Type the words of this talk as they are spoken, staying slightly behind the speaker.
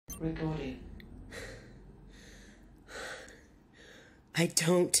Recording. I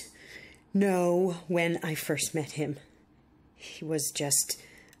don't know when I first met him. He was just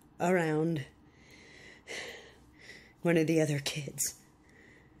around. One of the other kids.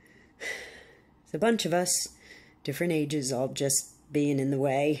 It's a bunch of us, different ages, all just being in the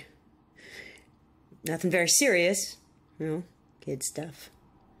way. Nothing very serious, kid stuff.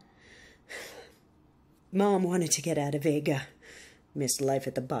 Mom wanted to get out of Vega. Missed life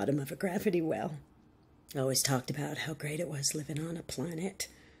at the bottom of a gravity well. Always talked about how great it was living on a planet.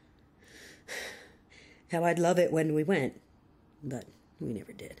 How I'd love it when we went, but we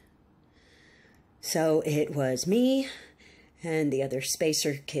never did. So it was me and the other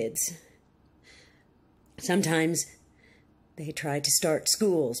spacer kids. Sometimes they tried to start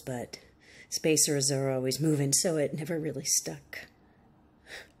schools, but spacers are always moving, so it never really stuck.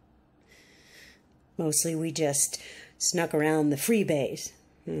 Mostly we just snuck around the free bays.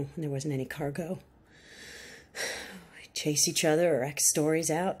 There wasn't any cargo. We'd chase each other or act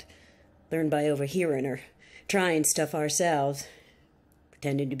stories out. Learn by overhearing or trying stuff ourselves.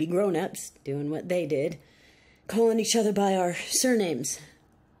 Pretending to be grown-ups, doing what they did. Calling each other by our surnames.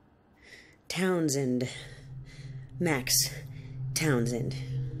 Townsend. Max Townsend.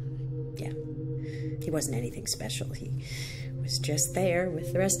 Yeah. He wasn't anything special. He was just there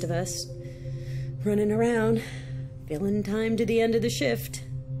with the rest of us. Running around. Filling time to the end of the shift.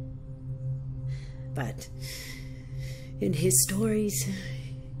 But in his stories,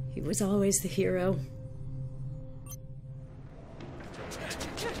 he was always the hero.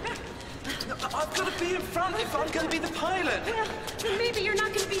 I've got to be in front if I'm going to be the pilot. Well, then maybe you're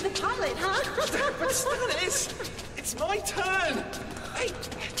not going to be the pilot, huh? But Stannis, it's my turn. Hey,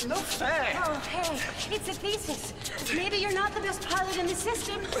 not fair. Oh, hey, it's a thesis. Maybe you're not the best pilot in the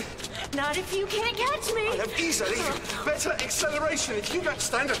system. Not if you can't catch me. I have easily better acceleration if you don't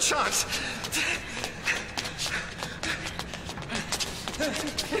stand a chance.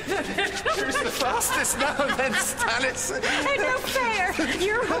 Who's the fastest now and then, Stannis? No fair.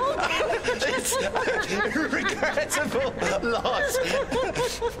 You're holding. It's a regrettable loss.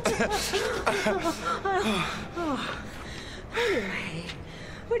 Anyway,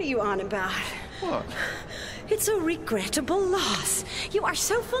 what are you on about? What? It's a regrettable loss. You are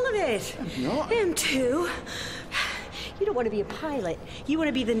so full of it. I'm not. Him too. You don't want to be a pilot. You want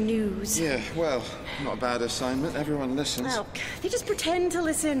to be the news. Yeah, well, not a bad assignment. Everyone listens. Well, they just pretend to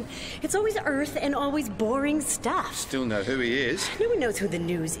listen. It's always Earth and always boring stuff. Still know who he is. No one knows who the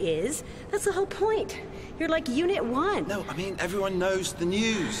news is. That's the whole point. You're like Unit 1. No, I mean, everyone knows the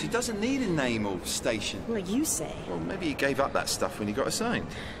news. He doesn't need a name or station. Like you say. Well, maybe he gave up that stuff when he got assigned.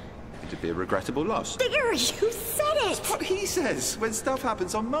 It'd be a regrettable loss. There, you said it! That's what he says when stuff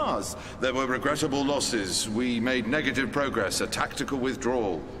happens on Mars. There were regrettable losses. We made negative progress, a tactical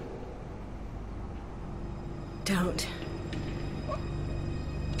withdrawal. Don't.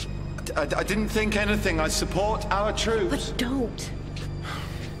 I didn't think anything. I support our troops. But don't.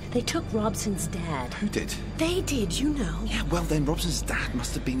 They took Robson's dad. Who did? They did, you know. Yeah, well then Robson's dad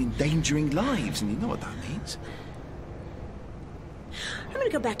must have been endangering lives, and you know what that means. I'm gonna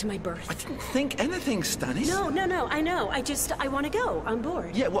go back to my berth. I didn't think anything, Stannis. No, I know. I want to go. I'm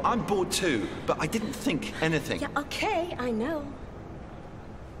bored. Yeah, well, I'm bored too, but I didn't think anything. Yeah, okay, I know.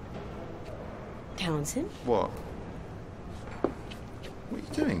 Townsend? What? What are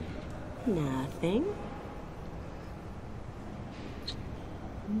you doing? Nothing.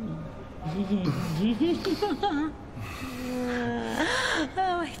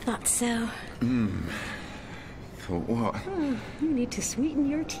 Oh, I thought so. For what? You need to sweeten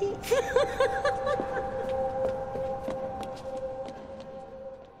your teeth.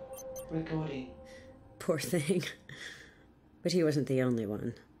 Recording. Poor thing. But he wasn't the only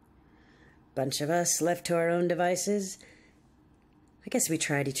one. Bunch of us left to our own devices. I guess we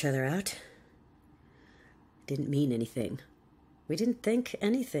tried each other out. Didn't mean anything. We didn't think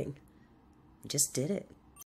anything. We just did it.